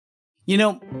You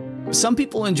know, some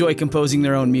people enjoy composing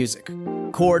their own music,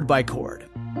 chord by chord,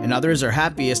 and others are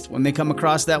happiest when they come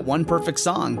across that one perfect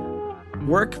song.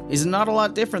 Work is not a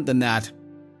lot different than that.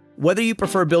 Whether you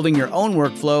prefer building your own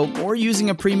workflow or using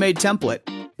a pre-made template,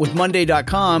 with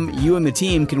Monday.com, you and the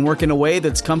team can work in a way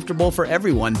that's comfortable for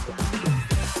everyone.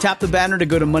 Tap the banner to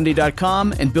go to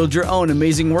Monday.com and build your own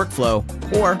amazing workflow,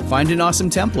 or find an awesome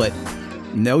template.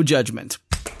 No judgment.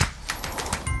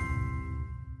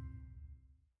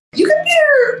 You can be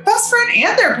their best friend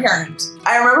and their parent.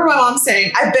 I remember my mom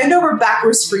saying, I bend over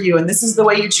backwards for you and this is the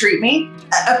way you treat me.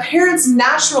 A parent's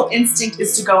natural instinct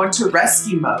is to go into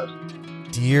rescue mode.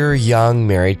 Dear young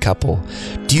married couple,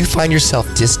 do you find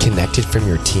yourself disconnected from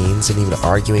your teens and even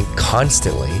arguing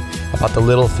constantly about the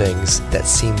little things that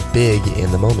seem big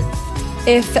in the moment?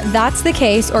 If that's the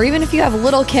case, or even if you have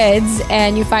little kids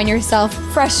and you find yourself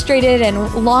frustrated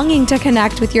and longing to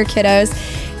connect with your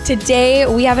kiddos, today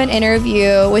we have an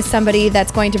interview with somebody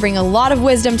that's going to bring a lot of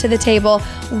wisdom to the table.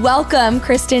 Welcome,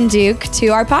 Kristen Duke, to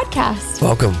our podcast.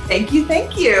 Welcome. Thank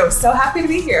you. So happy to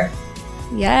be here.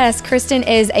 Yes, Kristen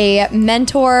is a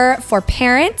mentor for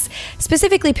parents,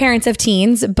 specifically parents of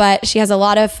teens, but she has a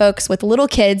lot of folks with little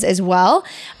kids as well,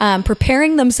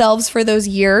 preparing themselves for those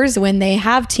years when they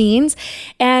have teens.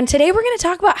 And today we're going to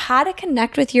talk about how to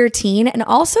connect with your teen and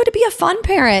also to be a fun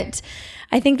parent.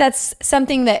 I think that's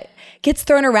something that gets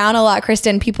thrown around a lot,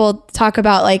 Kristen. People talk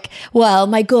about like, well,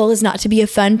 my goal is not to be a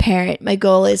fun parent. My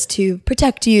goal is to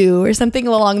protect you or something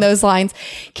along those lines.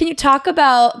 Can you talk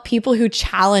about people who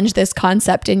challenge this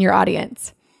concept in your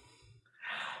audience?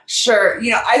 Sure.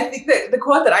 I think that the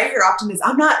quote that I hear often is,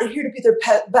 I'm not here to be their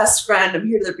best friend. I'm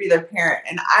here to be their parent.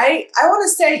 And I want to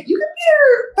say, you can be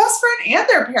their best friend and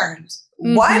their parent.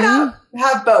 Mm-hmm. Why not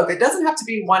have both? It doesn't have to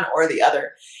be one or the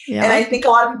other. Yeah. And I think a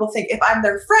lot of people think if I'm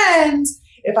their friend,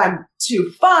 if I'm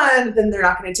too fun, then they're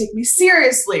not going to take me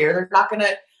seriously, or they're not going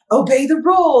to obey the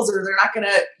rules, or they're not going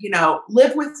to,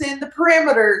 live within the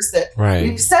parameters that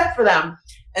we've set for them.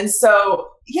 And so,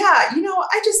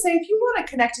 I just say, if you want to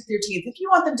connect with your teens, if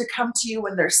you want them to come to you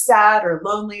when they're sad or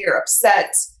lonely or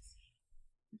upset,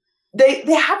 they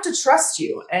have to trust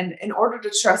you. And in order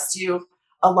to trust you,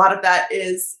 a lot of that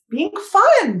is being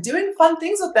fun, doing fun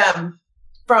things with them,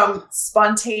 from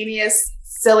spontaneous,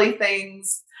 silly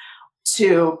things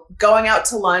to going out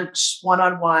to lunch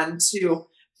one-on-one, to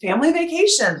family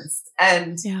vacations,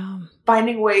 and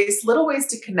finding little ways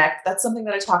to connect. That's something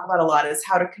that I talk about a lot, is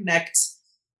how to connect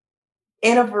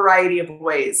in a variety of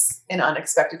ways, in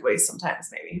unexpected ways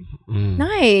sometimes, maybe.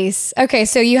 Nice. Okay,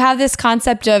 so you have this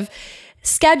concept of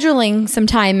scheduling some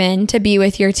time in to be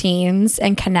with your teens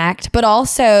and connect, but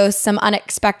also some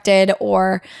unexpected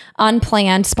or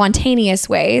unplanned, spontaneous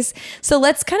ways. So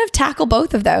let's kind of tackle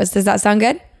both of those. Does that sound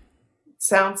good?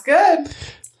 Sounds good.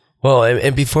 Well,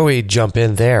 and before we jump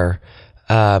in there,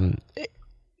 tell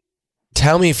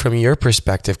me from your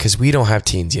perspective, because we don't have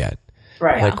teens yet.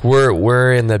 Right. Like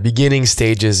we're in the beginning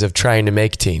stages of trying to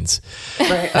make teens.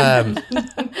 Right.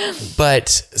 But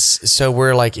so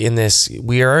we're like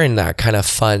we are in that kind of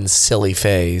fun, silly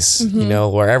phase,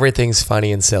 where everything's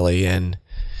funny and silly, and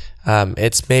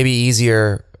it's maybe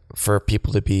easier for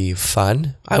people to be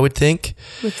fun, I would think,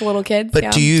 with little kids.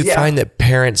 But do you find that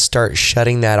parents start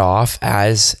shutting that off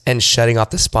and shutting off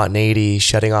the spontaneity,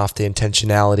 shutting off the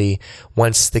intentionality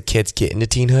once the kids get into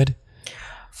teenhood?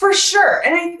 For sure.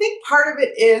 And I think part of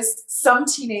it is some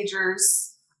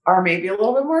teenagers are maybe a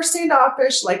little bit more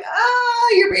standoffish, like,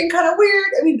 you're being kind of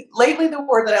weird. I mean, lately the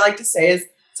word that I like to say is,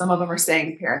 some of them are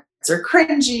saying parents are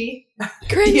cringy.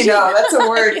 Cringy. That's a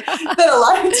word that a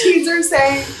lot of teens are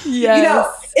saying.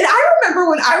 Yes. And I remember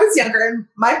when I was younger and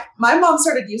my mom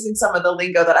started using some of the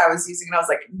lingo that I was using, and I was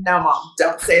like, no, Mom,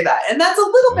 don't say that. And that's a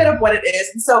little bit of what it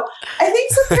is. And so I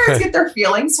think some parents get their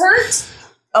feelings hurt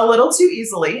a little too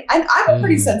easily. And I'm a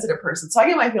pretty sensitive person, so I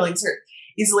get my feelings hurt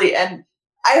easily. And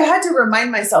I had to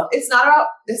remind myself, it's not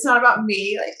about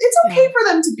me. Like, it's okay for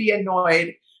them to be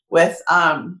annoyed with,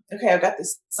 okay, I've got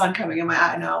this sun coming in my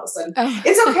eye now all of a sudden.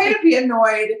 It's okay to be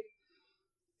annoyed.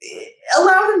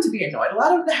 Allow them to be annoyed.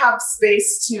 Allow them to have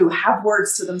space to have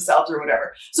words to themselves or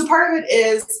whatever. So part of it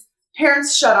is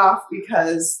parents shut off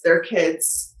because their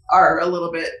kids are a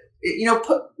little bit,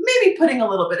 maybe putting a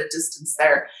little bit of distance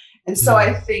there. And so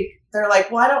I think they're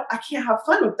like, well, I can't have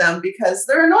fun with them because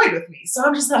they're annoyed with me. So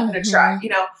I'm just not going to try,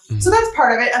 So that's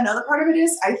part of it. Another part of it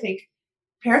is, I think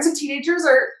parents of teenagers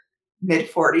are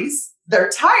mid-40s. They're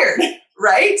tired,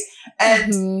 right?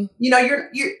 And, you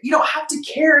don't have to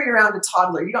carry around a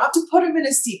toddler. You don't have to put him in a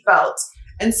seatbelt.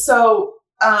 And so,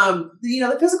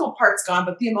 the physical part's gone,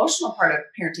 but the emotional part of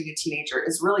parenting a teenager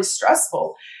is really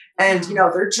stressful. And,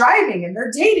 they're driving and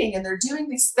they're dating and they're doing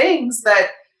these things that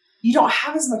you don't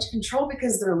have as much control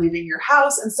because they're leaving your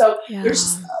house. And so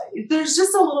there's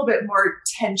just a little bit more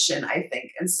tension, I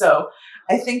think. And so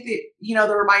I think that,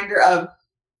 the reminder of,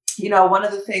 one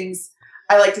of the things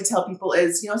I like to tell people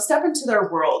is, step into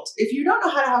their world. If you don't know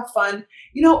how to have fun,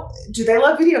 do they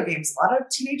love video games? A lot of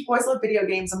teenage boys love video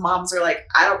games, and moms are like,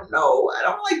 I don't know. I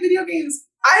don't like video games.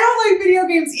 I don't like video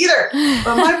games either.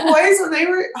 But my boys, when they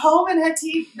were home and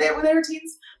when they were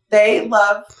teens, they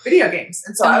love video games.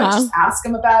 And so I would just ask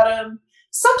them about them.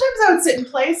 Sometimes I would sit and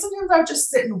play. Sometimes I would just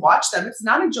sit and watch them. It's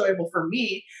not enjoyable for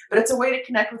me, but it's a way to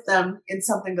connect with them in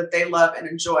something that they love and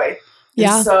enjoy.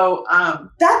 Yeah. And so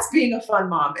that's being a fun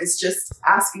mom, is just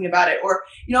asking about it. Or,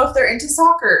 if they're into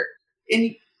soccer, and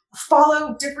you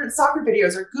follow different soccer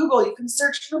videos, or Google, you can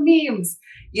search for memes,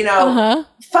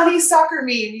 funny soccer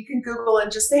meme. You can Google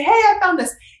and just say, hey, I found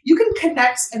this. You can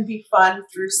connect and be fun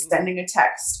through sending a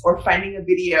text or finding a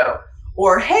video,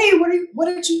 or, hey, what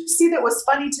did you see that was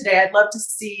funny today? I'd love to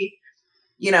see,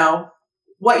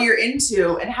 what you're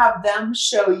into, and have them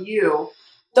show you.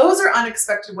 Those are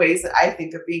unexpected ways that I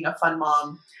think of being a fun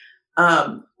mom.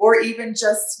 Or even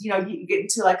just, you get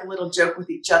into like a little joke with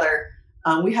each other.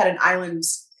 We have an island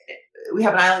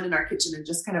in our kitchen, and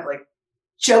just kind of like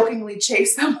jokingly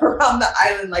chase them around the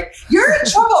island. Like, you're in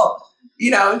trouble,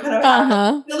 and kind of have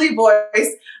a silly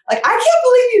voice. Like, I can't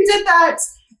believe you did that.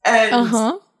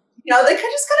 And, they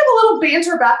could just kind of a little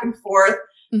banter back and forth.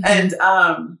 And,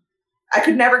 I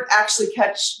could never actually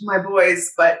catch my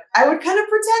boys, but I would kind of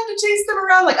pretend to chase them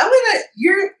around. Like,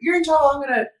 you're in trouble. I'm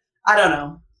going to, I don't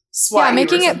know, swat you,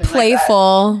 making it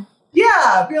playful. Like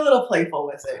yeah. Be a little playful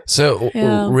with it. So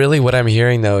really what I'm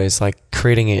hearing though is like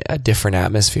creating a different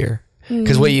atmosphere.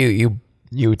 Because what you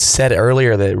said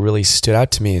earlier that really stood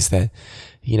out to me is that,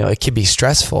 it could be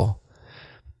stressful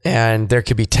and there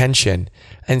could be tension.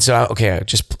 And so,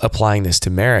 just applying this to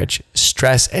marriage,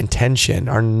 stress and tension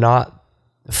are not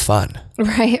fun.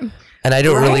 Right. And I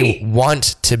don't really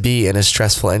want to be in a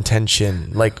stressful and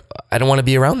tension. Like, I don't want to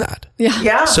be around that. Yeah.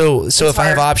 Yeah. So if I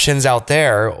have options out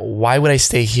there, why would I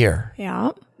stay here?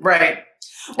 Yeah. Right.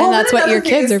 Well, and that's what your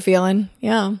kids are feeling.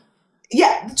 Yeah.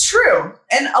 Yeah, true.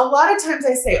 And a lot of times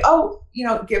I say,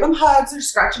 give them hugs or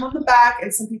scratch them on the back.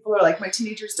 And some people are like, my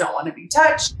teenagers don't want to be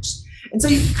touched. And so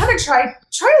you kind of try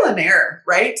trial and error,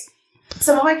 right?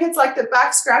 Some of my kids like the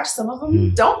back scratch. Some of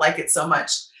them don't like it so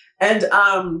much. And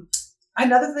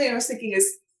another thing I was thinking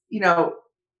is,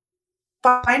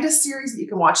 find a series that you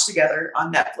can watch together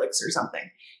on Netflix or something.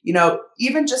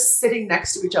 Even just sitting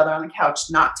next to each other on the couch,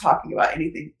 not talking about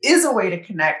anything, is a way to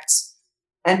connect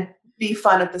and be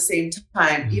fun at the same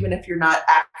time, even if you're not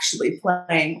actually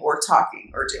playing or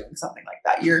talking or doing something like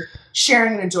that. You're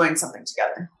sharing and enjoying something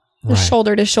together. The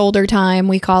shoulder to shoulder time,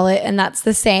 we call it. And that's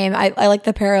the same. I like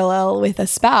the parallel with a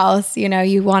spouse.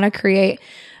 You want to create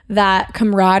that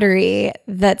camaraderie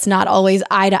that's not always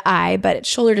eye to eye, but it's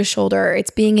shoulder to shoulder.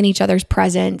 It's being in each other's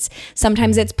presence.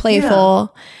 Sometimes it's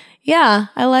playful. Yeah,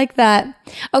 I like that.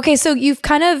 Okay, so you've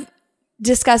kind of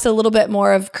discussed a little bit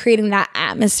more of creating that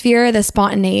atmosphere, the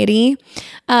spontaneity.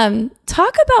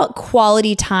 Talk about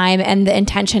quality time and the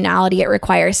intentionality it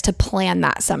requires to plan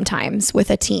that sometimes with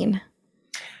a teen.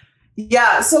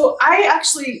 Yeah, so I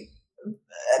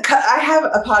have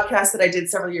a podcast that I did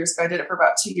several years ago. I did it for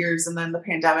about 2 years, and then the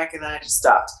pandemic, and then I just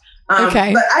stopped. But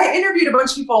I interviewed a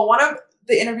bunch of people. One of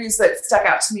the interviews that stuck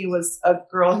out to me was a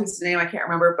girl whose name I can't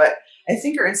remember, but I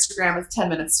think her Instagram is 10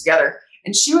 Minutes Together.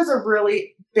 And she was a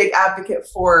really big advocate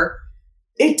for,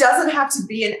 it doesn't have to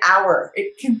be an hour.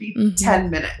 It can be 10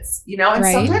 minutes, and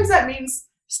sometimes that means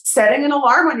setting an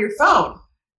alarm on your phone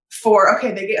for,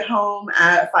 they get home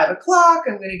at 5 o'clock.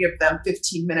 I'm going to give them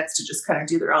 15 minutes to just kind of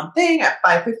do their own thing. At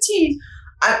 5:15,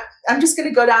 I'm just going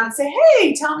to go down and say,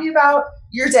 hey, tell me about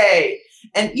your day.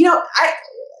 And,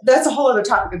 that's a whole other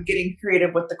topic of getting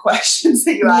creative with the questions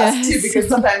that you ask too, because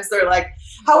sometimes they're like,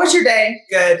 how was your day?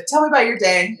 Good. Tell me about your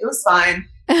day. It was fine.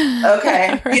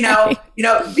 Okay.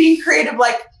 Right. Being creative,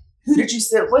 like, who did you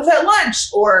sit with at lunch,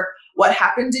 or what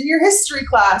happened in your history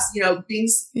class?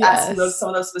 Asking some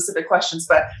of those specific questions,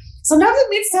 but sometimes it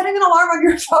means setting an alarm on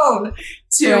your phone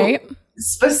to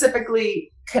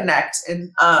specifically connect.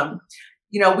 And,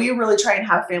 we really try and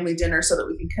have family dinner so that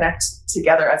we can connect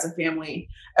together as a family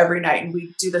every night. And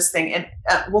we do this thing, and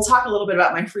we'll talk a little bit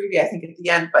about my freebie, I think, at the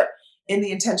end, but in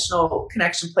the Intentional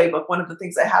Connection Playbook, one of the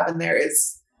things I have in there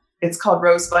is, it's called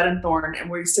Rose, Bud, and Thorn. And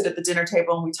we sit at the dinner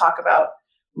table and we talk about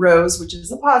Rose, which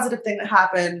is a positive thing that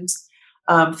happened.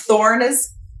 Thorn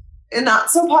is a not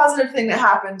so positive thing that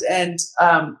happened. And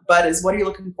Bud is, what are you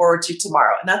looking forward to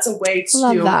tomorrow? And that's a way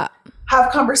to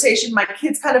have conversation. My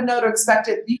kids kind of know to expect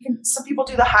it. Some people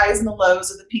do the highs and the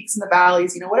lows, or the peaks and the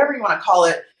valleys, whatever you want to call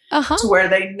it. to where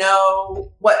they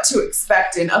know what to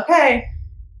expect. And okay,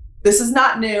 this is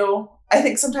not new. I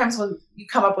think sometimes when you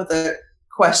come up with a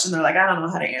question, they're like, I don't know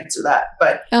how to answer that.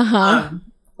 But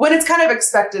when it's kind of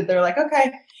expected, they're like,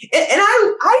 okay. And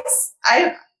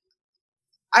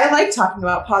I like talking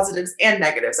about positives and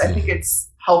negatives. I think it's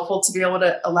helpful to be able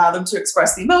to allow them to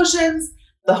express the emotions.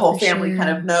 The whole family kind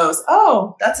of knows,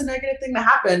 oh, that's a negative thing that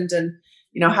happened, and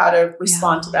how to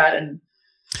respond to that and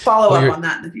follow up on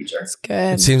that in the future. That's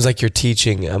good. It seems like you're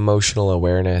teaching emotional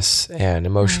awareness and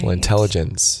emotional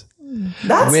intelligence.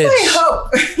 That's my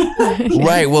hope.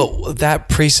 Right. Well, that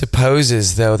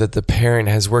presupposes, though, that the parent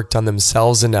has worked on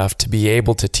themselves enough to be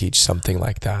able to teach something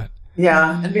like that.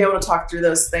 Yeah, and be able to talk through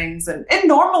those things and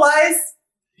normalize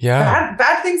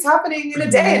bad things happening in a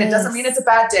day. And it doesn't mean it's a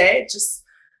bad day. It just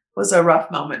was a rough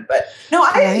moment. But no,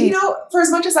 for as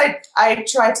much as I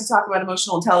try to talk about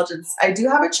emotional intelligence, I do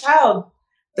have a child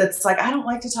that's like, I don't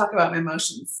like to talk about my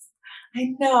emotions.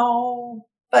 I know,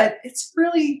 but it's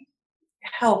really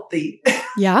healthy.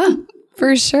 Yeah,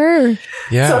 for sure.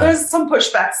 Yeah. So there's some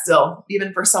pushback still,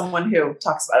 even for someone who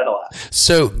talks about it a lot.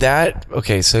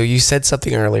 So you said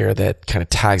something earlier that kind of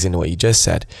tags into what you just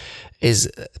said, is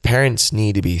parents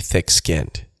need to be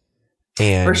thick-skinned.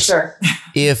 And for sure.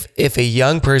 if a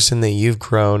young person that you've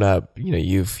grown up,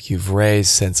 you've raised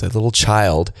since a little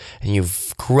child, and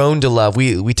you've grown to love,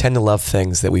 we tend to love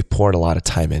things that we poured a lot of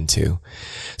time into.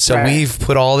 So we've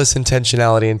put all this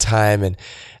intentionality and time,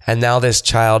 and now this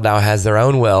child now has their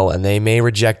own will, and they may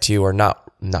reject you, or not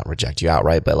reject you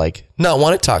outright, but like not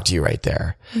want to talk to you right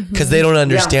there because they don't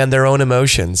understand their own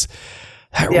emotions.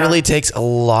 That really takes a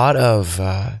lot of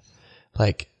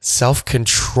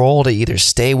self-control to either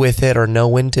stay with it or know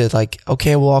when to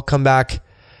okay, well, I'll come back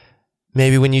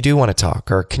maybe when you do want to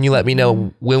talk, or can you let me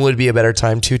know when would be a better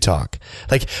time to talk?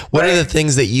 What are the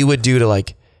things that you would do to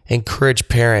encourage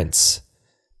parents,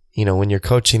 when you're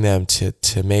coaching them to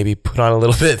maybe put on a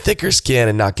little bit thicker skin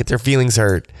and not get their feelings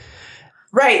hurt?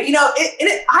 Right. I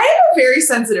am a very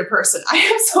sensitive person. I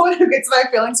am someone who gets my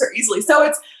feelings hurt easily. So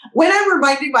it's when I'm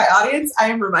reminding my audience, I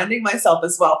am reminding myself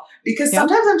as well, because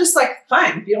sometimes I'm just like,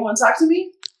 fine, if you don't want to talk to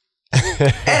me.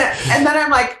 and then I'm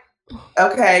like,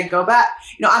 okay, go back.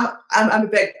 I'm a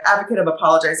big advocate of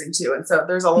apologizing too. And so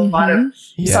there's a lot of,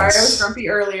 sorry, I was grumpy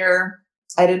earlier.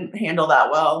 I didn't handle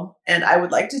that well. And I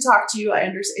would like to talk to you. I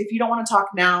understand if you don't want to talk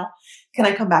now, can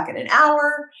I come back in an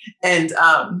hour? And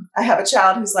I have a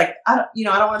child who's like, I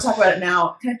don't want to talk about it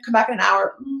now. Can I come back in an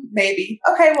hour? Maybe.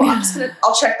 Okay, well,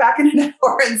 I'll check back in an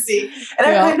hour and see. And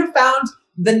I kind of found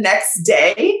the next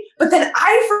day, but then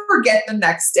I forget the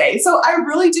next day. So I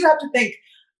really do have to think,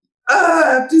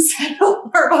 I have to set an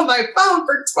alarm on my phone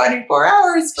for 24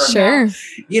 hours from now,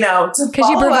 because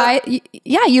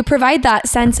you provide that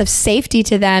sense of safety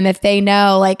to them if they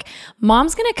know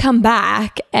mom's going to come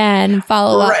back and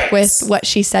follow up with what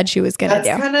she said she was going to do.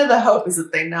 That's kind of the hope, is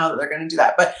that they know that they're going to do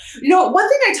that. But one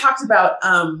thing I talked about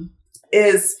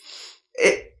is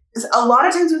a lot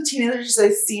of times with teenagers,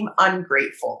 they seem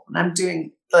ungrateful, and I'm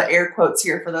doing the air quotes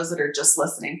here for those that are just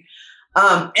listening.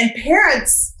 And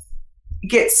parents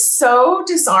get so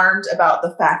disarmed about the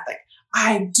fact that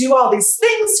I do all these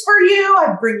things for you.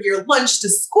 I bring your lunch to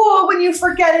school when you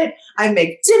forget it. I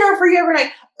make dinner for you every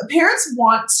night. Parents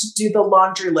want to do the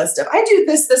laundry list of, I do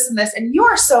this, this, and this, and you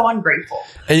are so ungrateful.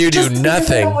 And you do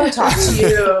nothing. I don't want to talk to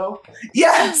you.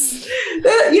 Yes.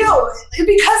 Because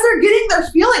they're getting their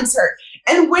feelings hurt.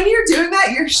 And when you're doing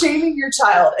that, you're shaming your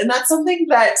child. And that's something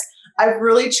that I've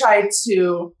really tried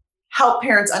to help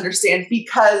parents understand,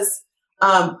 because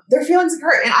their feelings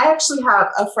hurt. And I actually have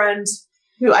a friend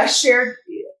who I shared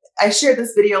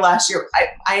this video last year.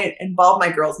 I involved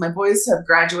my girls. My boys have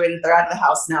graduated. They're out of the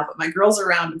house now, but my girls are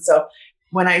around. And so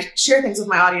when I share things with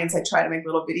my audience, I try to make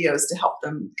little videos to help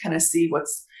them kind of see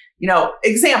what's,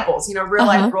 examples, real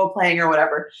life role playing or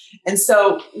whatever. And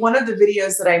so one of the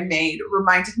videos that I made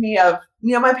reminded me of,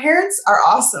 my parents are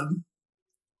awesome.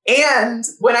 And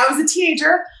when I was a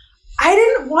teenager, I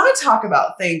didn't want to talk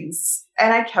about things,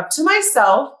 and I kept to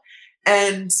myself,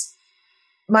 and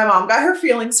my mom got her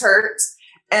feelings hurt.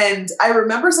 And I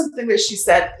remember something that she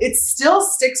said, it still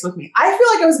sticks with me. I feel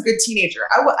like I was a good teenager.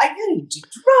 I didn't do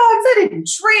drugs. I didn't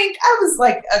drink. I was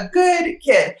like a good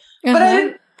kid,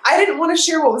 but I didn't want to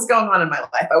share what was going on in my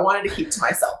life. I wanted to keep to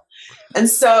myself. And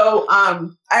so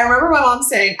I remember my mom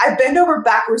saying, I bend over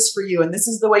backwards for you, and this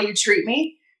is the way you treat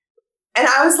me. And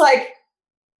I was like,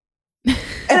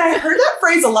 and I heard that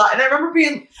phrase a lot. And I remember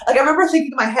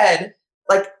thinking in my head,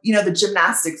 like, you know, the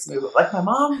gymnastics move, like my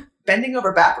mom bending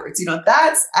over backwards, you know,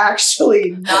 that's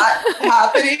actually not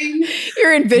happening.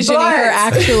 You're envisioning her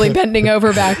actually bending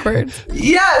over backwards.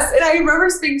 Yes. And I remember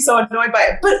being so annoyed by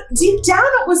it. But deep down,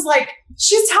 it was like,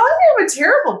 she's telling me I'm a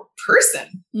terrible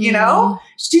person, you know?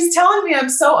 She's telling me I'm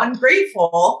so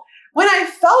ungrateful when I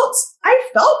felt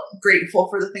grateful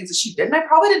for the things that she did. And I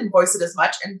probably didn't voice it as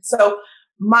much. And so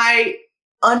my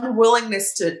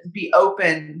unwillingness to be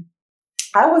open,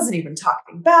 I wasn't even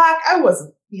talking back. I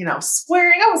wasn't, you know,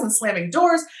 swearing. I wasn't slamming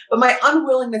doors, but my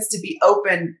unwillingness to be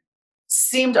open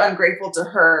seemed ungrateful to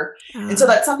her. And so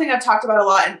that's something I've talked about a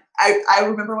lot. And I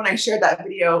remember when I shared that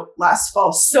video last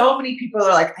fall, so many people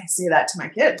are like, I say that to my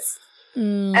kids.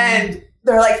 And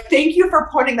they're like, thank you for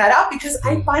pointing that out, because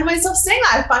I find myself saying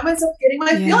that. I find myself getting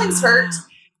my feelings hurt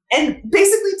and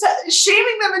basically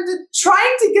shaming them into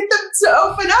trying to get them to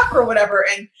open up or whatever.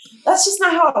 And that's just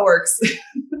not how it works.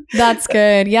 That's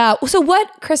good. Yeah. So what,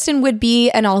 Kristen, would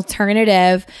be an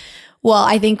alternative? Well,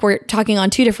 I think we're talking on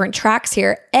two different tracks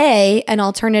here. A, an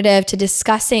alternative to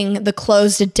discussing the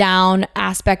closed down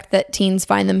aspect that teens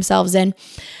find themselves in.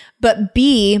 But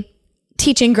B,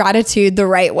 teaching gratitude the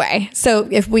right way. So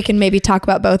if we can maybe talk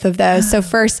about both of those. So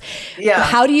first,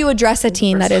 how do you address a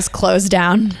teen that is closed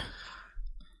down?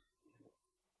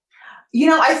 You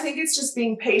know, I think it's just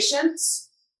being patient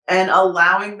and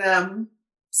allowing them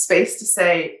space to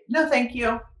say, no, thank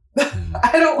you.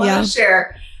 I don't want to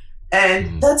share.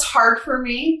 And that's hard for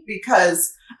me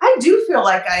because I do feel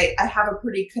like I have a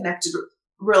pretty connected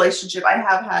relationship I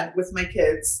have had with my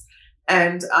kids.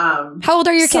 And how old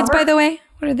are your kids, by the way?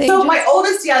 What are they? So my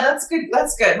oldest, that's good.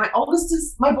 That's good. My oldest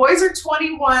is, my boys are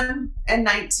 21 and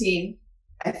 19,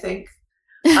 I think.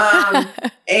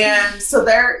 And so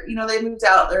they're, you know, they moved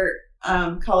out, they're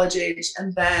college age.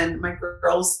 And then my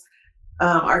girls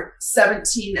are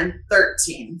 17 and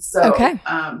 13. So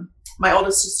my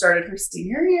oldest just started her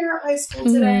senior year of high school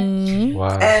today.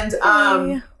 Wow.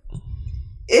 And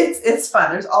it's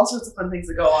fun. There's all sorts of fun things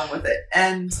that go along with it.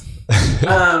 And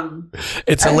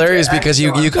it's hilarious because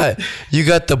you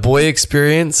got the boy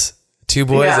experience, 2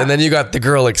 boys, and then you got the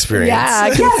girl experience.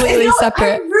 Yeah, completely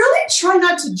separate. I really try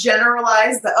not to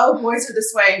generalize that, boys are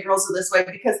this way and girls are this way,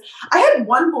 because I had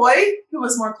one boy who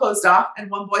was more closed off and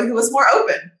one boy who was more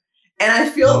open. And I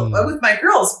feel with my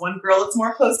girls, one girl that's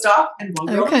more closed off and one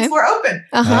girl that's more open.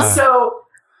 So,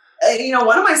 you know,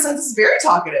 one of my sons is very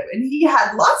talkative and he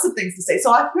had lots of things to say.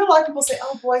 So I feel like people say,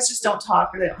 boys just don't talk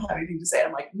or they don't have anything to say. And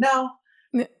I'm like, no.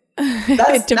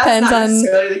 It depends on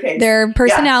their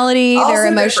personality, their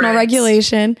emotional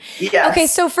regulation. Yes. Okay,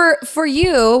 so for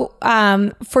you,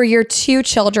 for your 2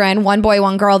 children, one boy,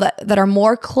 one girl that are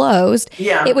more closed,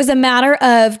 it was a matter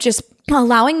of just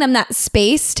allowing them that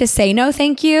space to say no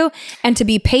thank you and to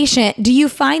be patient. Do you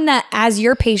find that as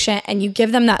you're patient and you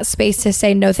give them that space to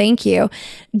say no thank you,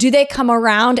 do they come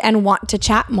around and want to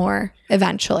chat more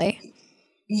eventually?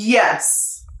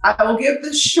 Yes. I will give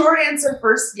the short answer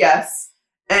first, yes.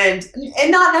 And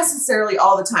not necessarily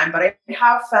all the time, but I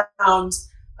have found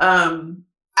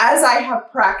as I have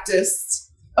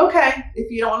practiced, okay, if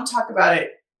you don't want to talk about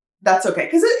it, that's okay.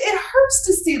 Because it hurts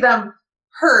to see them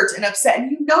hurt and upset, and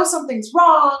you know something's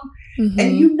wrong,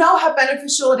 and you know how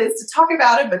beneficial it is to talk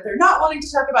about it, but they're not wanting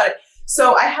to talk about it.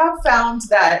 So I have found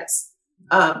that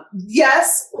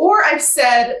yes, or I've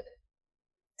said,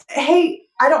 hey,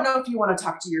 I don't know if you want to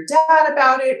talk to your dad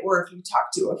about it, or if you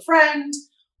talk to a friend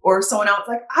or someone else.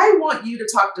 Like, I want you to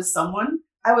talk to someone.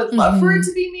 I would love for it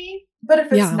to be me, but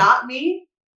if it's not me,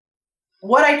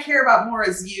 what I care about more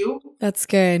is you. That's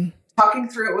good. Talking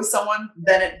through it with someone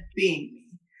than it being me.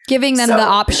 Giving them the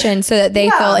option so that they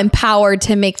feel empowered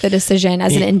to make the decision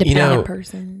as an independent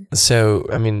person. So,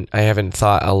 I mean, I haven't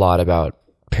thought a lot about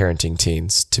parenting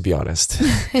teens, to be honest.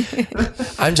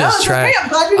 I'm just trying. I'm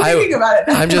glad you're thinking about it.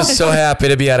 I'm just so happy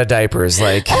to be out of diapers.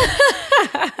 Like,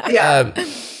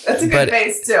 that's a good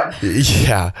phase too.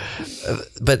 Yeah.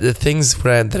 But the things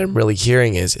that I'm really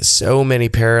hearing is so many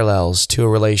parallels to a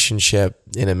relationship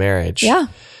in a marriage. Yeah.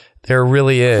 There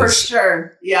really is. For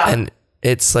sure. Yeah. And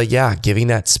it's like, giving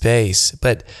that space.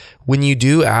 But when you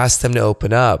do ask them to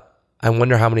open up, I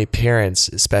wonder how many parents,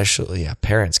 especially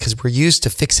parents, because we're used to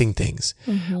fixing things.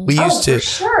 We used to,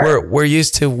 we're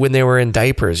used to when they were in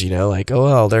diapers, you know, like,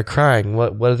 they're crying.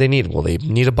 What do they need? Well, they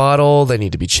need a bottle. They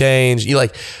need to be changed.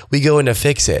 We go in to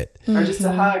fix it. Or just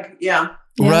a hug. Yeah.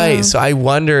 Right. So I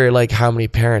wonder how many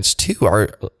parents too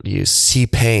you see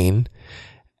pain,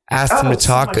 ask them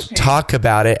to talk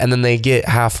about it. And then they get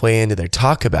halfway into their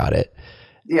talk about it.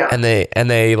 Yeah. And they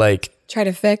try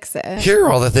to fix it. Here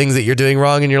are all the things that you're doing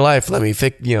wrong in your life. Let me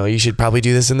fix, you should probably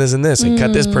do this and this and this and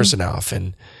cut this person off.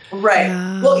 And Right.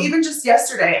 Wow. Well, even just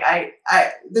yesterday, I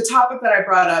the topic that I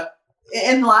brought up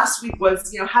in the last week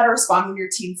was, how to respond when your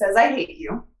teen says, I hate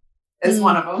you, is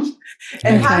one of them.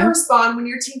 And how to respond when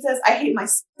your teen says, I hate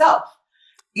myself.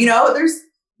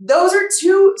 Those are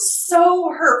two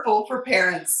so hurtful for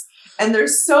parents, and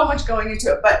there's so much going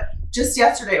into it. But just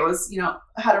yesterday it was,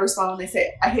 how to respond when they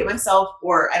say, I hate myself,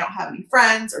 or I don't have any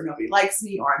friends, or nobody likes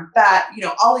me, or I'm fat,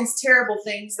 all these terrible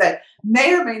things that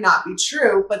may or may not be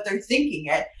true, but they're thinking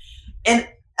it. And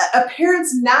a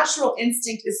parent's natural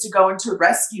instinct is to go into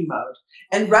rescue mode.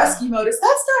 And rescue mode is,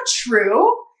 that's not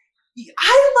true.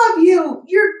 I love you.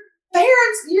 Your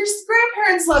parents, your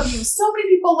grandparents love you. So many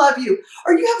people love you.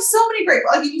 Or you have so many great,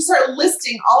 you start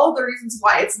listing all of the reasons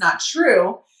why it's not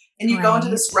true. And you go into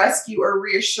this rescue or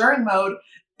reassuring mode.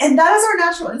 And that is our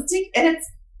natural instinct. And it's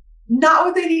not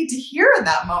what they need to hear in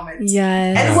that moment.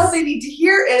 Yes. And what they need to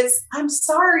hear is, I'm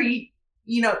sorry.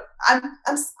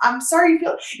 I'm sorry you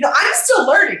feel, I'm still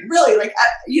learning, really.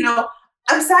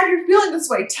 I'm sad you're feeling this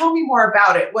way. Tell me more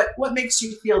about it. What makes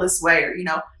you feel this way? Or,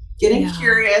 getting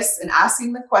curious and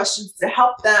asking the questions to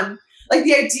help them.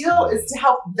 The ideal is to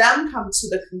help them come to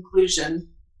the conclusion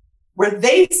where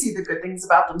they see the good things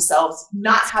about themselves,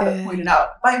 not have it pointed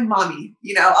out by mommy.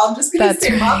 I'm just going to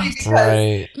say mommy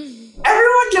because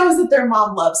everyone knows that their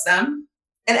mom loves them.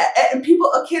 And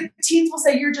teens will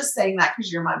say, you're just saying that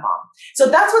because you're my mom. So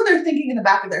that's what they're thinking in the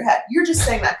back of their head. You're just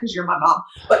saying that because you're my mom.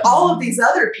 But all of these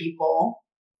other people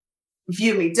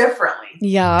view me differently.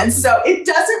 Yeah. And so it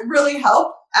doesn't really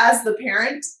help as the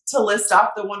parent to list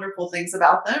off the wonderful things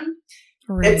about them.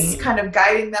 Right. It's kind of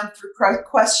guiding them through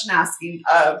question asking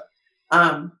of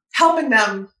helping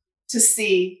them to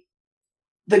see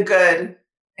the good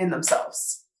in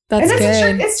themselves. That's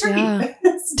good. It's tricky. Yeah.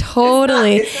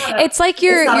 Totally. It's like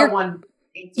you're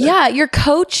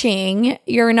coaching,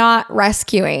 you're not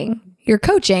rescuing. You're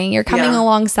coaching, you're coming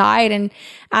alongside and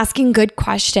asking good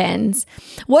questions.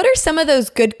 What are some of those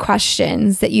good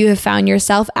questions that you have found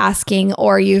yourself asking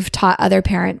or you've taught other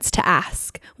parents to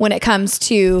ask when it comes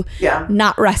to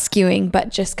not rescuing, but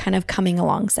just kind of coming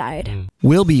alongside?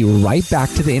 We'll be right back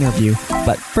to the interview,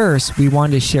 but first we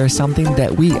wanted to share something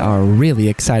that we are really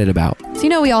excited about.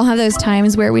 So, we all have those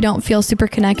times where we don't feel super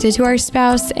connected to our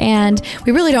spouse and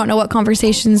we really don't know what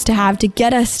conversations to have to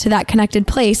get us to that connected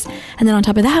place. And then on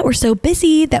top of that, we're so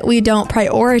busy that we don't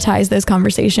prioritize those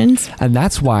conversations. And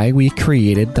that's why we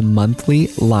created the monthly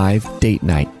live date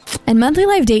night. And monthly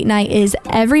live date night is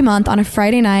every month on a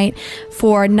Friday night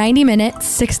for 90 minutes,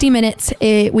 60 minutes.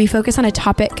 We focus on a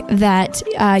topic that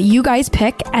you guys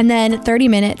pick. And then 30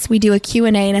 minutes, we do a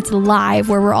Q&A and it's live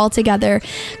where we're all together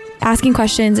asking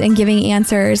questions and giving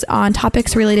answers on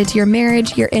topics related to your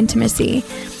marriage, your intimacy.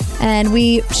 And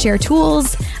we share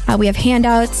tools. We have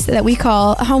handouts that we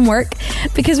call homework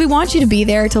because we want you to be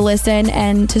there to listen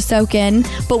and to soak in,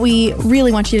 but we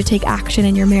really want you to take action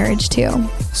in your marriage too.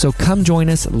 So come join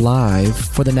us live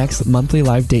for the next monthly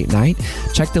live date night.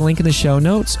 Check the link in the show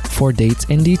notes for dates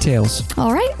and details.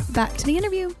 All right, back to the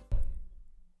interview.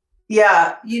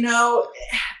 Yeah,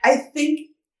 I think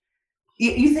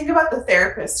you think about the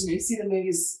therapist and you see the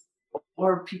movies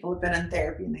or people have been in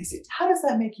therapy and they say, how does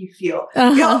that make you feel?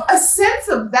 A sense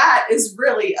of that is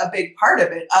really a big part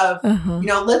of it of,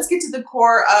 let's get to the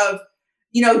core of,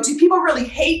 do people really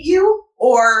hate you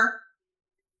or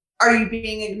are you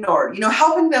being ignored?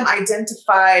 Helping them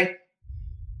identify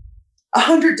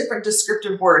 100 different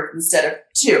descriptive words instead of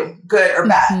 2, good or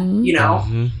bad,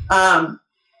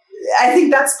 I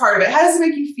think that's part of it. How does it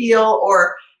make you feel?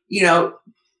 Or,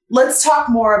 let's talk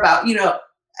more about,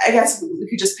 I guess we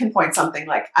could just pinpoint something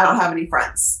like, I don't have any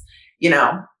friends,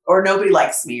 or nobody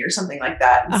likes me or something like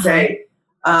that. And say,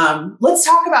 let's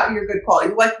talk about your good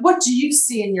quality. Like, what do you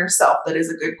see in yourself that is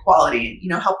a good quality?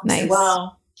 And, help them say,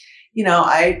 well,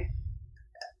 I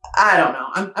don't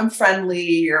know, I'm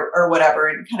friendly or whatever,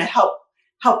 and kind of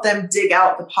help them dig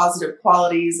out the positive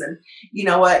qualities. And you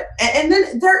know what? And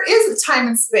then there is a time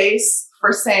and space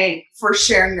for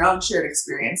sharing your own shared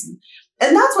experience.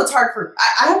 And that's what's hard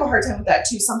I have a hard time with that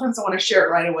too. Sometimes I want to share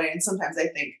it right away. And sometimes I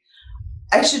think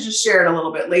I should just share it a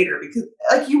little bit later because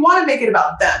you want to make it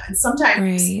about them. And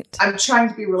sometimes I'm trying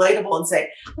to be relatable and say,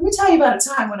 let me tell you about a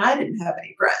time when I didn't have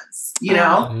any friends,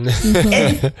 and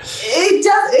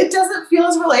it doesn't feel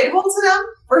as relatable to them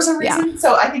for some reason. Yeah.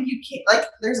 So I think you can't,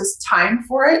 there's this time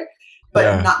for it,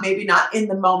 but maybe not in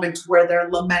the moment where they're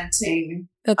lamenting.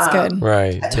 That's good.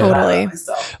 Right. Totally.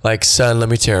 Like, son, let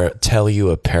me tell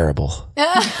you a parable.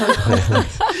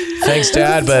 Thanks,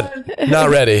 Dad, but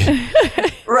not ready.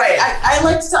 Right.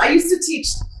 I used to teach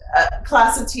a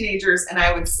class of teenagers and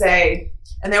I would say,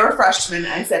 and they were freshmen,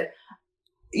 and I said,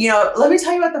 let me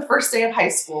tell you about the first day of high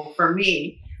school for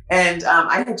me. And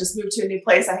I had just moved to a new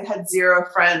place. I had 0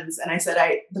 friends. And I said,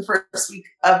 the first week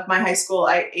of my high school,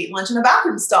 I ate lunch in a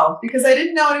bathroom stall because I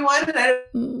didn't know anyone and I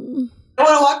didn't want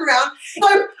to walk around.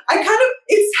 So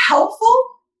it's helpful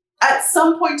at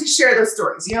some point to share those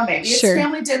stories. Maybe it's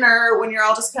family dinner when you're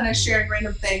all just kind of sharing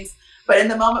random things. But in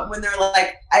the moment when they're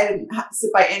like, I didn't have to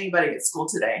sit by anybody at school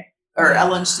today or at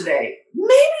lunch today, maybe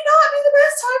not be the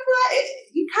best time for that.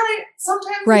 You kind of,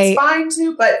 sometimes it's fine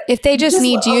too, but if they just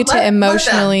need you to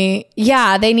emotionally,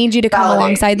 they need you to come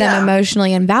alongside them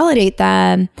emotionally and validate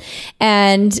them.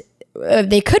 And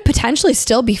they could potentially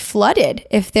still be flooded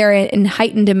if they're in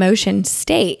heightened emotion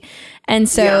state. And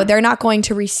so they're not going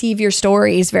to receive your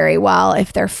stories very well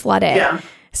if they're flooded. Yeah.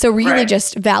 So really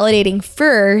just validating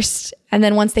first. And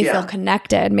then once they feel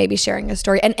connected, maybe sharing a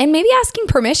story and maybe asking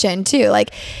permission too.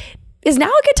 Like, is now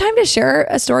a good time to share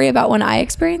a story about when I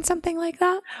experienced something like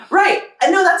that? Right.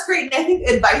 And no, that's great. And I think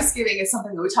advice giving is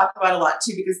something that we talk about a lot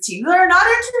too, because teens are not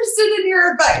interested in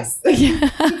your advice.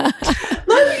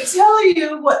 Let me tell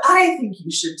you what I think you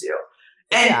should do.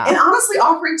 And honestly,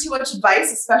 offering too much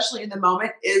advice, especially in the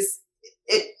moment, it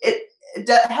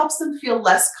helps them feel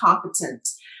less competent.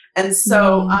 And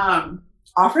so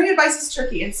offering advice is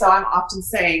tricky. And so I'm often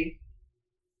saying,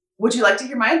 would you like to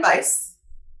hear my advice?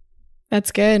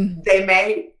 That's good. They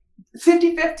may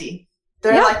 50-50.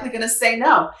 They're likely going to say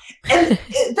no. And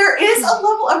there is a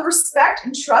level of respect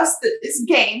and trust that is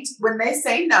gained when they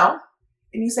say no.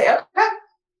 And you say, okay,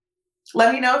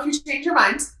 let me know if you change your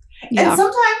mind. Yeah. And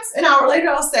sometimes an hour later,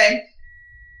 I'll say,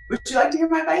 would you like to hear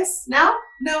my advice now?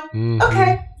 No. Mm-hmm.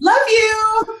 Okay. Love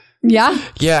you. Yeah.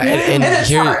 Yeah. And it's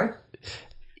hard.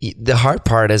 The hard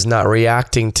part is not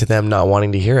reacting to them not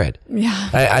wanting to hear it. Yeah.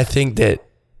 I think that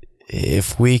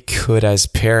if we could, as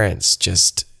parents,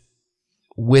 just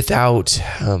without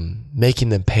making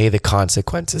them pay the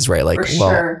consequences, right? Like,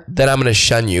 then I'm going to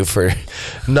shun you for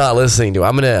not listening to.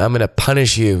 I'm going to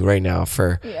punish you right now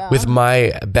with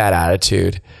my bad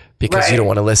attitude because you don't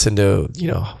want to listen to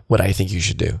what I think you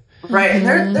should do. Right,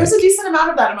 and there's a decent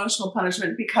amount of that emotional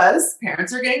punishment because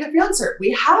parents are getting their feelings hurt.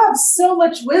 We have so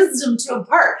much wisdom to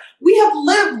impart. We have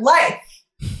lived life,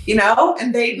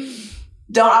 and they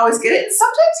don't always get it. And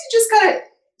sometimes you just gotta,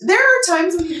 there are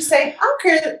times when you just say, I don't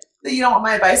care that you don't want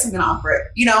my advice, I'm going to offer it,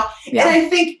 And I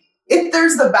think if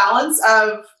there's the balance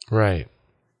of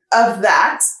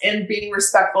that and being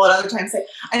respectful at other times, say,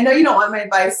 I know you don't want my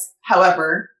advice.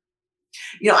 However,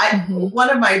 one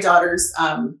of my daughters,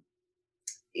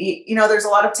 there's a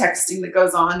lot of texting that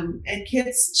goes on and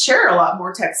kids share a lot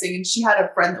more texting. And she had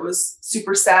a friend that was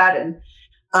super sad and,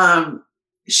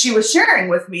 she was sharing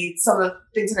with me some of the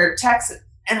things in her text.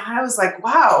 And I was like,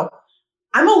 wow,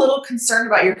 I'm a little concerned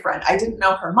about your friend. I didn't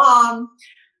know her mom.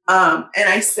 And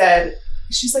I said,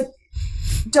 she's like,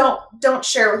 don't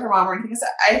share with her mom or anything.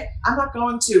 I said, I'm not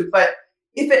going to, but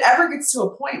if it ever gets to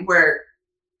a point where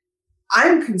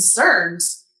I'm concerned,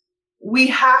 we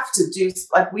have to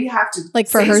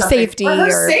for her safety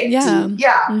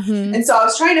Yeah. Mm-hmm. And so I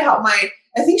was trying to help I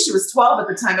think she was 12 at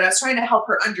the time, but I was trying to help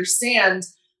her understand,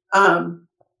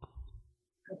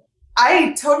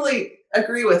 I totally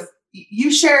agree with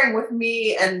you sharing with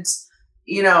me and,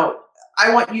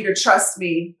 I want you to trust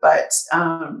me, but,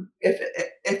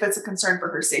 if it's a concern for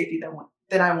her safety,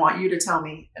 then I want you to tell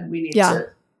me and we need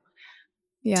to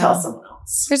tell someone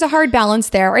else. There's a hard balance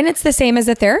there. And it's the same as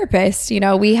a therapist. We're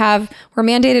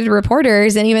mandated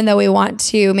reporters. And even though we want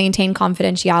to maintain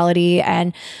confidentiality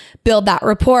and build that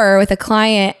rapport with a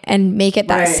client and make it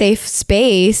that safe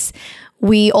space,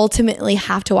 we ultimately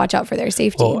have to watch out for their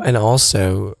safety. Well, and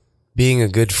also being a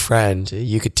good friend,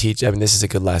 you could teach, this is a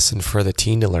good lesson for the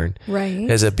teen to learn. Right.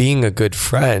 Being a good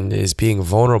friend is being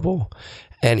vulnerable.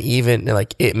 And even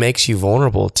it makes you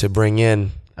vulnerable to bring in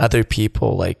other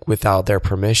people without their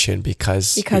permission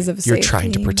because of you're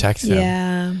trying to protect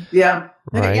them. Yeah.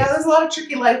 Right. There's a lot of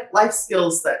tricky life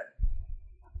skills that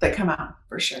come out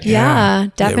for sure. Yeah,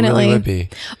 definitely. It really would be.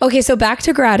 Okay, so back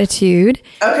to gratitude.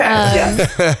 Okay.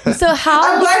 So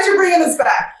how? I'm glad you're bringing this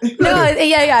back. No,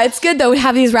 it's good though. We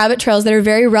have these rabbit trails that are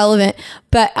very relevant.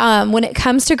 But when it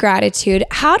comes to gratitude,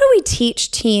 how do we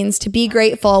teach teens to be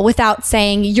grateful without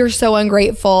saying you're so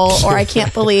ungrateful, or I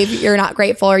can't believe you're not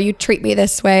grateful, or you treat me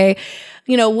this way?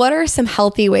 What are some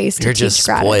healthy ways to teach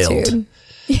gratitude? Spoiled.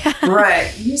 Yeah.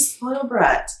 Right. You spoiled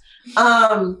brat.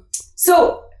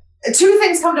 So 2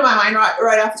 things come to my mind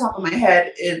right off the top of my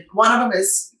head. One of them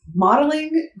is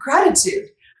modeling gratitude,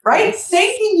 right? Yes.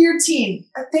 Thanking your teen.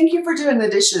 Thank you for doing the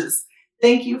dishes.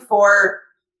 Thank you for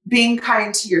being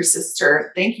kind to your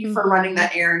sister. Thank you for running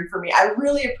that errand for me. I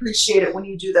really appreciate it when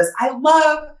you do this. I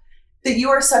love that you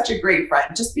are such a great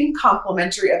friend. Just being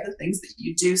complimentary of the things that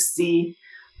you do see.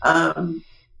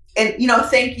 and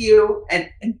thank you. And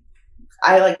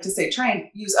I like to say, try and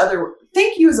use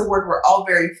thank you is a word we're all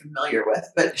very familiar with,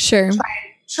 but Sure.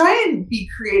 Try and be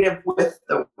creative with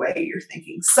the way you're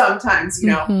thinking. Sometimes,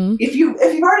 if you've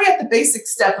already got the basic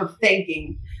step of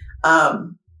thanking,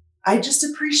 I just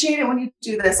appreciate it when you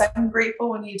do this. I'm grateful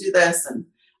when you do this. And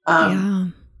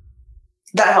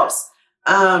that helps.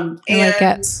 And like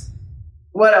it.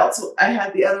 What else? I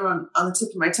had the other one on the tip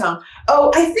of my tongue.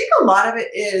 Oh, I think a lot of it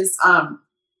is I'm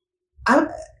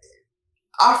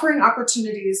offering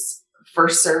opportunities for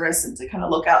service and to kind of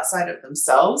look outside of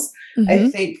themselves. I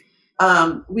think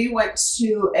we went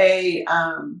to a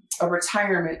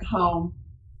retirement home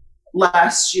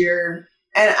last year,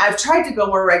 and I've tried to go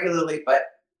more regularly, but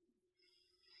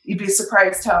you'd be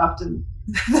surprised how often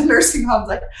the nursing home's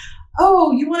like,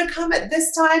 oh, you want to come at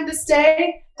this time, this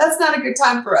day? That's not a good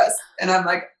time for us. And I'm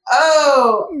like,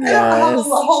 oh, I don't have a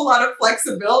whole lot of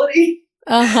flexibility.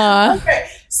 Okay.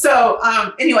 So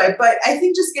anyway, but I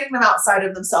think just getting them outside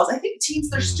of themselves. I think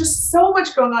teens, there's just so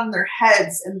much going on in their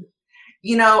heads. And,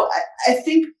 I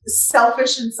think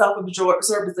selfish and self-absorbed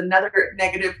is another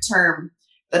negative term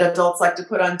that adults like to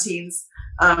put on teens.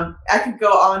 I could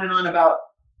go on and on about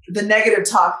the negative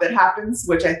talk that happens,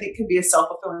 which I think can be a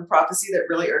self-fulfilling prophecy that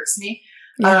really irks me.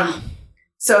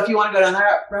 So if you want to go down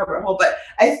that rabbit hole, but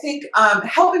I think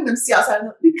helping them see outside of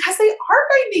them, because they are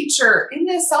by nature in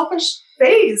this selfish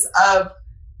phase of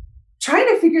trying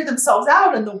to figure themselves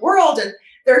out in the world. And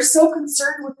they're so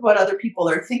concerned with what other people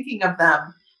are thinking of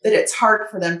them that it's hard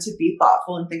for them to be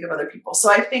thoughtful and think of other people.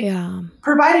 So I think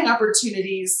providing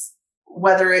opportunities,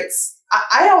 whether it's,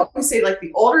 I always say like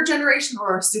the older generation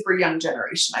or a super young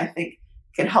generation, I think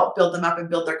can help build them up and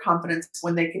build their confidence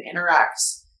when they can interact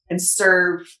and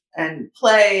serve and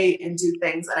play and do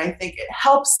things. And I think it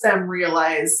helps them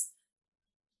realize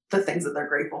the things that they're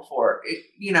grateful for,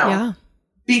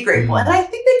 be grateful. And I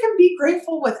think they can be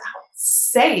grateful without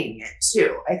saying it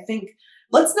too. I think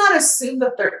let's not assume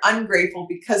that they're ungrateful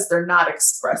because they're not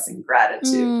expressing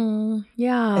gratitude.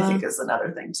 I think is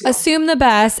another thing too. Assume the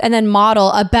best and then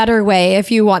model a better way if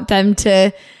you want them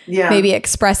to maybe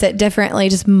express it differently.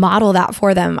 Just model that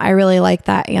for them. I really like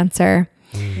that answer.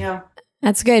 Yeah.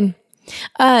 That's good.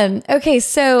 Okay.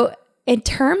 So in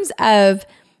terms of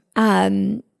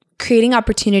creating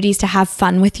opportunities to have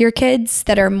fun with your kids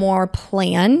that are more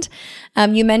planned,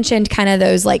 you mentioned kind of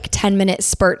those like 10-minute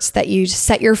spurts that you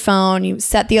set your phone, you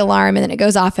set the alarm, and then it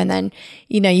goes off, and then,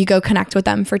 you go connect with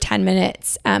them for 10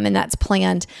 minutes, and that's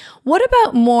planned. What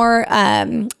about more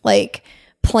like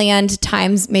planned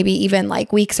times, maybe even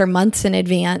like weeks or months in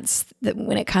advance, that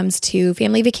when it comes to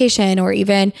family vacation, or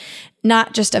even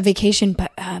not just a vacation,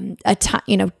 but a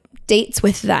time, dates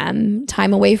with them,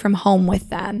 time away from home with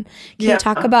them. Can you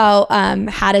talk about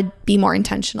how to be more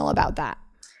intentional about that?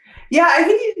 Yeah, I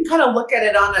think you can kind of look at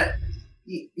it on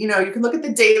you can look at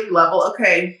the daily level.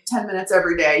 Okay, 10 minutes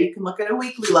every day. You can look at a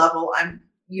weekly level. I'm,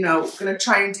 going to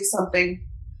try and do something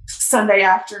Sunday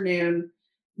afternoon,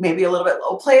 maybe a little bit.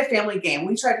 We'll play a family game.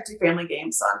 We try to do family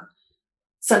games on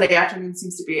Sunday afternoon.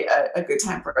 Seems to be a good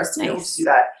time for us to be able to do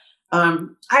that.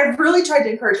 I've really tried to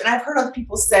encourage, and I've heard other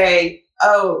people say,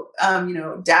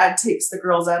 dad takes the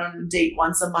girls out on a date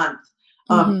once a month.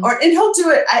 And he'll do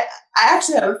it. I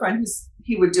actually have a friend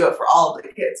he would do it for all of the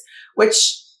kids,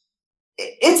 which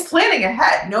it's planning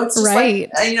ahead. It's just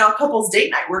like, a couple's date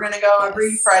night. We're going to go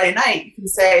every Friday night. You can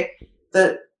say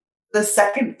the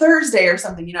second Thursday or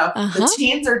something, the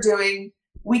teens are doing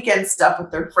weekend stuff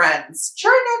with their friends.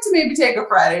 Try not to maybe take a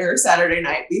Friday or Saturday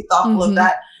night. Be thoughtful of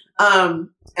that.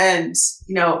 And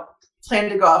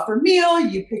plan to go out for a meal.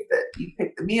 You pick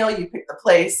the meal, you pick the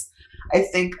place. I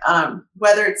think,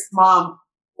 whether it's mom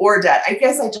or dad, I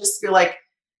guess I just feel like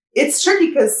it's tricky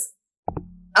because,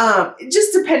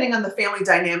 just depending on the family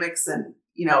dynamics and,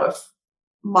 if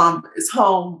mom is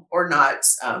home or not,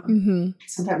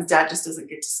 sometimes dad just doesn't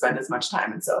get to spend as much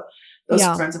time. And so those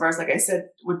friends of ours, like I said,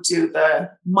 would do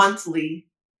the monthly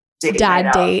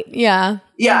dad date. Yeah.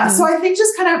 So I think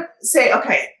just kind of say,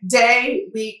 okay, day,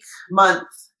 week, month,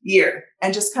 year,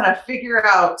 and just kind of figure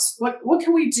out what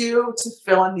can we do to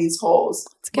fill in these holes.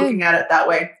 Looking at it that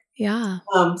way. Yeah.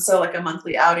 So like a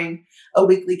monthly outing, a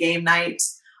weekly game night.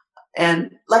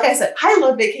 And like I said, I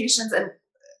love vacations. And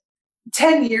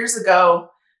 10 years ago,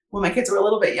 when my kids were a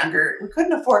little bit younger, we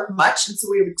couldn't afford much. And so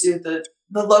we would do the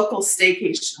local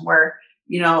staycation where,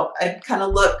 I'd kind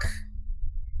of look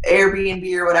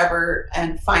Airbnb or whatever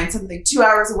and find something 2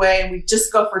 hours away, and we'd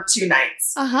just go for 2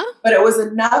 nights. But it was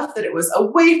enough that it was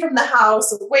away from the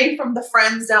house, away from the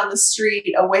friends down the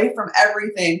street, away from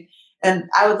everything. And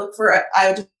I would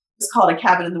just call it a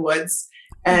cabin in the woods.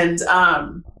 And,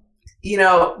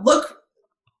 look,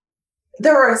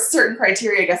 there were certain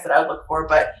criteria, I guess, that I would look for,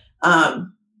 but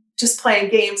just playing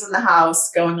games in the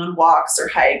house, going on walks or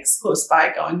hikes close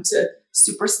by, going to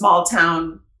super small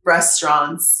town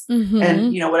restaurants,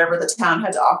 and whatever the town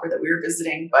had to offer that we were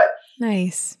visiting. But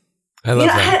nice. I love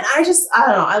that. I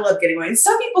don't know. I love getting away. And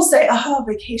some people say, "Oh,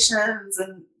 vacations,"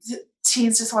 and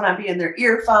teens just want to be in their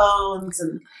earphones,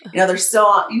 and they're still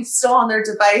on their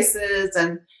devices,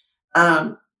 and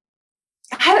I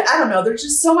don't know. There's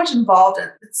just so much involved,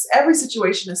 and every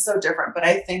situation is so different. But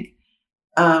I think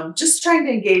just trying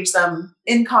to engage them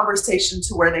in conversation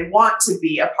to where they want to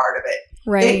be a part of it.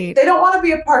 Right. They don't want to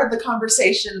be a part of the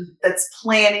conversation that's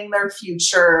planning their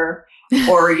future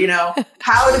or,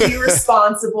 how to be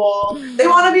responsible. They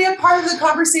want to be a part of the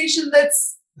conversation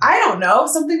that's, I don't know,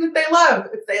 something that they love.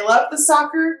 If they love the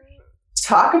soccer,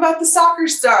 talk about the soccer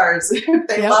stars. If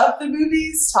they love the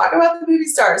movies, talk about the movie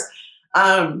stars.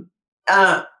 And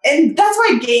that's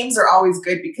why games are always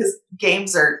good, because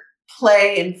games are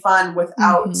play and fun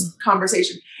without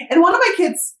conversation. And one of my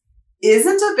kids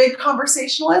isn't a big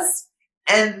conversationalist,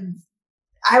 and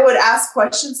I would ask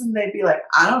questions and they'd be like,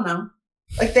 I don't know.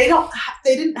 Like they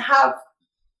didn't have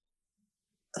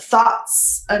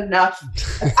thoughts enough.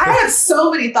 I have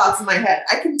so many thoughts in my head.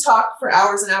 I can talk for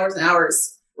hours and hours and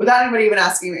hours without anybody even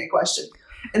asking me a question.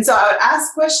 And so I would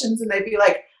ask questions and they'd be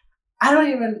like, I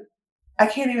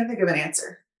can't even think of an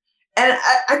answer. And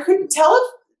I couldn't tell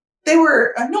if they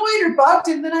were annoyed or bugged.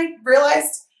 And then I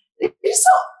realized they just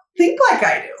don't think like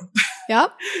I do.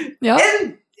 Yep.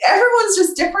 And everyone's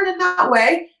just different in that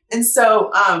way. And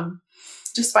so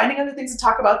just finding other things to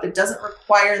talk about that doesn't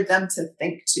require them to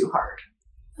think too hard.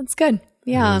 That's good.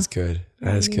 Yeah. That's good.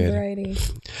 That is good. Variety.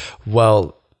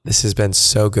 Well, this has been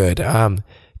so good.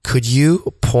 Could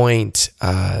you point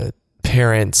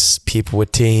parents, people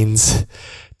with teens,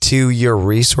 to your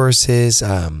resources?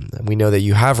 We know that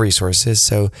you have resources,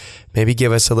 so maybe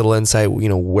give us a little insight.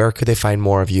 Where could they find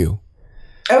more of you?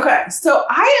 Okay, so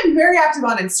I am very active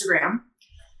on Instagram.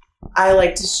 I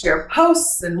like to share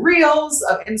posts and reels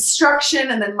of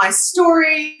instruction, and then my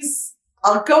stories.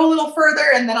 I'll go a little further,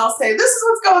 and then I'll say, this is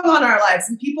what's going on in our lives.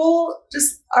 And people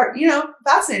just are,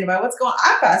 fascinated by what's going on.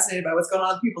 I'm fascinated by what's going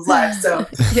on in people's lives. So and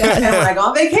when I go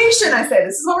on vacation, I say,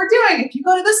 this is what we're doing. If you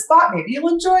go to this spot, maybe you'll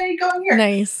enjoy going here.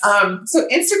 Nice. So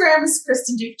Instagram is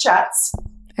Kristen Duke Chats.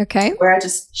 Okay. Where I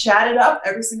just chat it up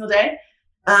every single day.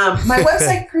 My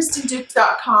website,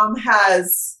 KristenDuke.com,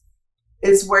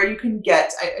 is where you can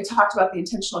get, I talked about the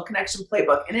Intentional Connection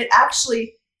Playbook, and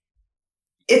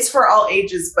it's for all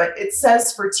ages, but it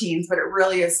says for teens, but it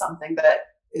really is something that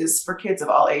is for kids of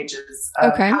all ages.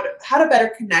 Okay. How to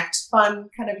better connect, fun,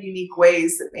 kind of unique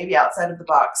ways that maybe outside of the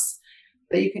box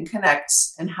that you can connect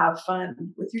and have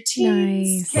fun with your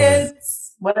teens,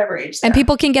 kids, whatever age. And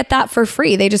people can get that for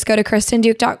free. They just go to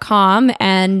KristenDuke.com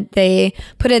and they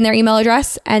put in their email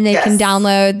address, and they can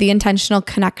download the Intentional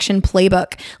Connection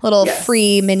Playbook, little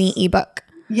free mini ebook.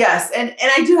 Yes. And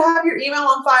I do have your email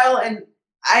on file, and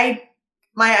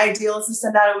my ideal is to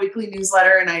send out a weekly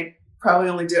newsletter, and I probably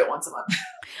only do it once a month.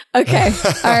 Okay.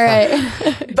 All right.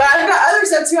 But I've got other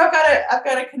stuff too. I've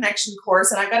got a connection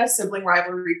course, and I've got a sibling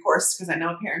rivalry course because I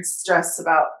know parents stress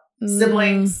about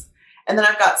siblings. And then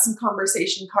I've got some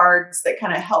conversation cards that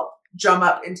kind of help drum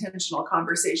up intentional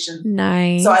conversation.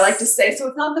 Nice. So I like to say, so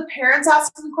it's not the parents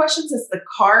asking the questions, it's the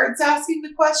cards asking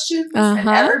the questions, and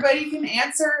everybody can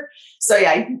answer. So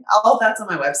yeah, all of that's on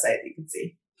my website that you can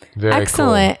see. Very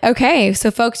excellent. Cool. Okay. So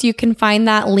folks, you can find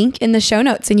that link in the show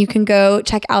notes, and you can go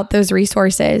check out those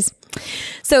resources.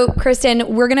 So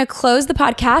Kristen, we're going to close the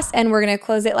podcast, and we're going to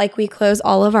close it like we close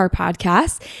all of our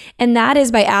podcasts. And that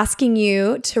is by asking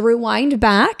you to rewind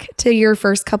back to your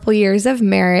first couple years of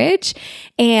marriage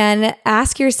and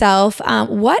ask yourself,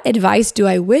 what advice do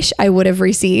I wish I would have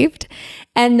received?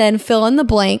 And then fill in the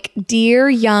blank, dear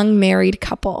young married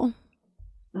couple.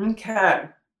 Okay.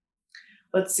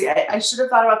 Let's see. I should have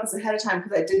thought about this ahead of time,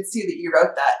 because I did see that you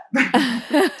wrote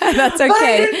that. That's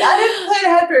okay. But I didn't plan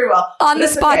ahead very well. On the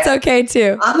spot's okay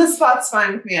too. On the spot's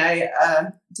fine with me. I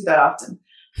do that often.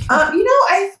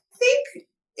 I think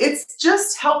it's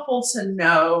just helpful to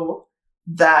know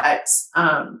that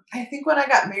I think when I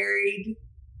got married,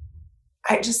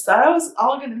 I just thought I was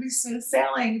all going to be smooth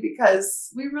sailing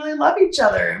because we really love each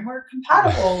other and we're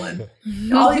compatible and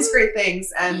all these great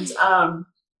things. And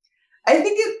I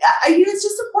think it's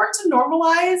just important to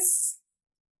normalize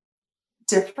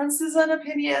differences in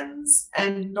opinions,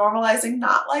 and normalizing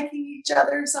not liking each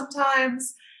other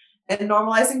sometimes, and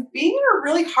normalizing being in a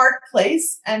really hard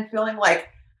place and feeling like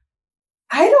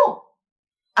I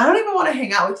don't even want to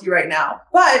hang out with you right now,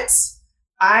 but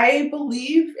I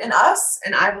believe in us,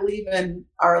 and I believe in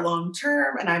our long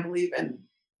term, and I believe in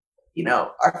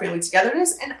our family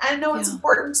togetherness. And I know it's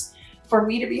important for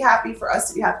me to be happy, for us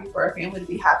to be happy, for our family to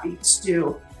be happy,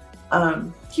 to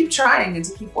keep trying and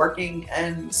to keep working.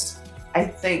 And I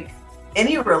think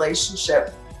any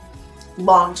relationship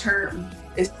long-term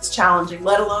is challenging,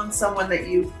 let alone someone that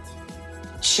you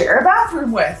share a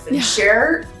bathroom with and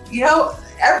share,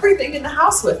 everything in the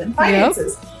house with and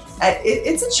finances.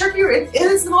 It's a tricky, it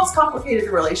is the most complicated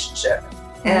relationship.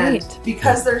 And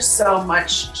because there's so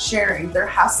much sharing, there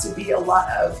has to be a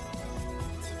lot of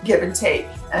give and take.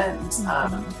 And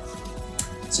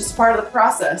it's just part of the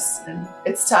process. And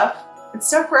it's tough. It's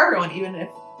tough for everyone, even if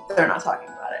they're not talking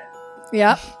about it.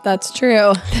 Yep, that's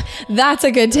true. That's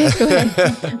a good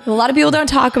takeaway. A lot of people don't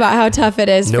talk about how tough it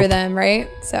is for them, right?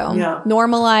 So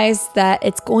normalize that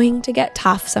it's going to get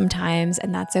tough sometimes,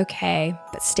 and that's okay,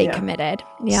 but stay committed.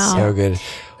 Yeah. So good.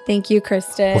 Thank you,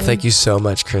 Kristen. Well, thank you so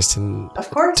much, Kristen. Of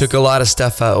course. Took a lot of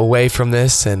stuff away from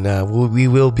this, and we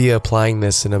will be applying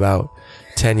this in about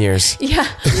 10 years. Yeah.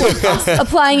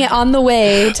 Applying it on the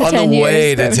way to 10 years. On the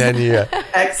way to 10 years.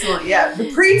 Excellent. Yeah.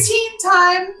 The preteen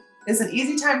time is an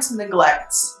easy time to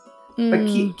neglect, but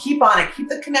keep on it. Keep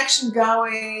the connection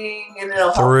going, and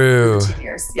it'll help through 10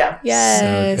 years. Yeah.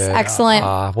 Yes. So excellent.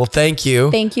 Well, thank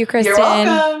you. Thank you, Kristen. You're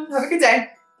welcome. Have a good day.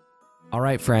 All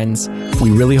right, friends.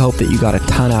 We really hope that you got a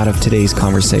ton out of today's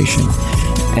conversation.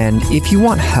 And if you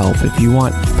want help, if you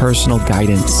want personal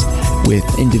guidance with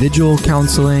individual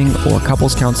counseling or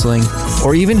couples counseling,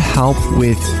 or even help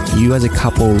with you as a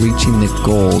couple reaching the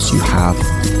goals you have,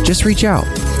 just reach out.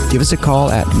 Give us a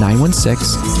call at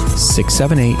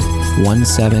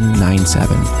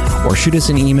 916-678-1797 or shoot us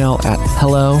an email at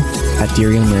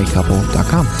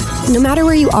hello@dearyoungmarriedcouple.com. No matter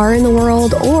where you are in the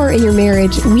world or in your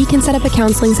marriage, we can set up a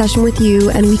counseling session with you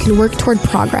and we can work toward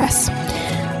progress.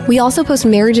 We also post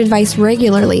marriage advice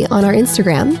regularly on our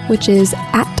Instagram, which is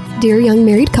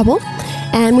 @dearyoungmarriedcouple,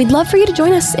 and we'd love for you to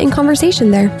join us in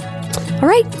conversation there. All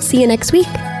right, see you next week.